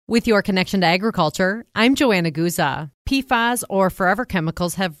With your connection to agriculture, I'm Joanna Guza. PFAS, or forever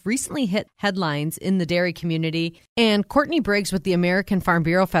chemicals, have recently hit headlines in the dairy community, and Courtney Briggs with the American Farm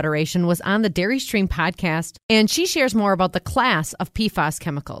Bureau Federation was on the Dairy Stream podcast, and she shares more about the class of PFAS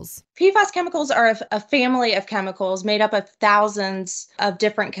chemicals. PFAS chemicals are a family of chemicals made up of thousands of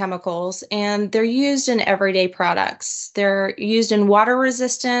different chemicals, and they're used in everyday products. They're used in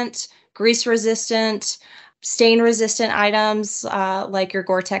water-resistant, grease-resistant, stain-resistant items like your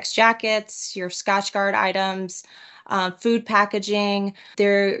Gore-Tex jackets, your Scotchgard items, food packaging.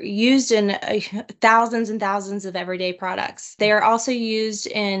 They're used in thousands and thousands of everyday products. They are also used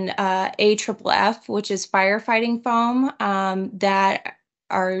in AFFF, which is firefighting foam that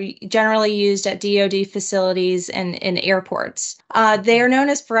are generally used at DoD facilities and in airports. They are known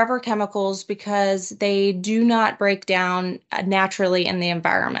as forever chemicals because they do not break down naturally in the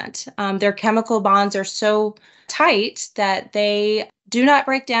environment. Their chemical bonds are so tight that they do not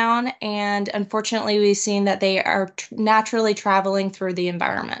break down, and unfortunately, we've seen that they are naturally traveling through the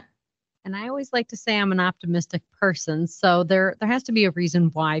environment. And I always like to say I'm an optimistic person, so there has to be a reason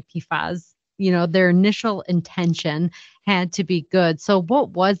why PFAS, their initial intention had to be good. So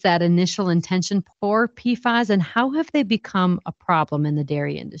what was that initial intention for PFAS, and how have they become a problem in the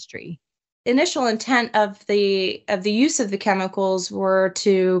dairy industry? Initial intent of the use of the chemicals were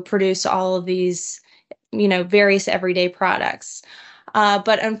to produce all of these, various everyday products.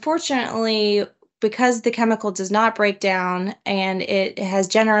 But unfortunately, because the chemical does not break down and it has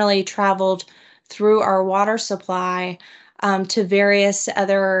generally traveled through our water supply to various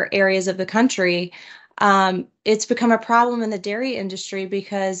other areas of the country, it's become a problem in the dairy industry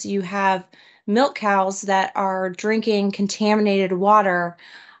because you have milk cows that are drinking contaminated water,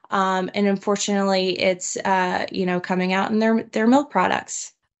 and unfortunately, it's coming out in their milk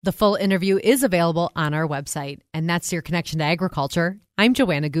products. The full interview is available on our website, and that's your connection to agriculture. I'm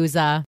Joanna Guza.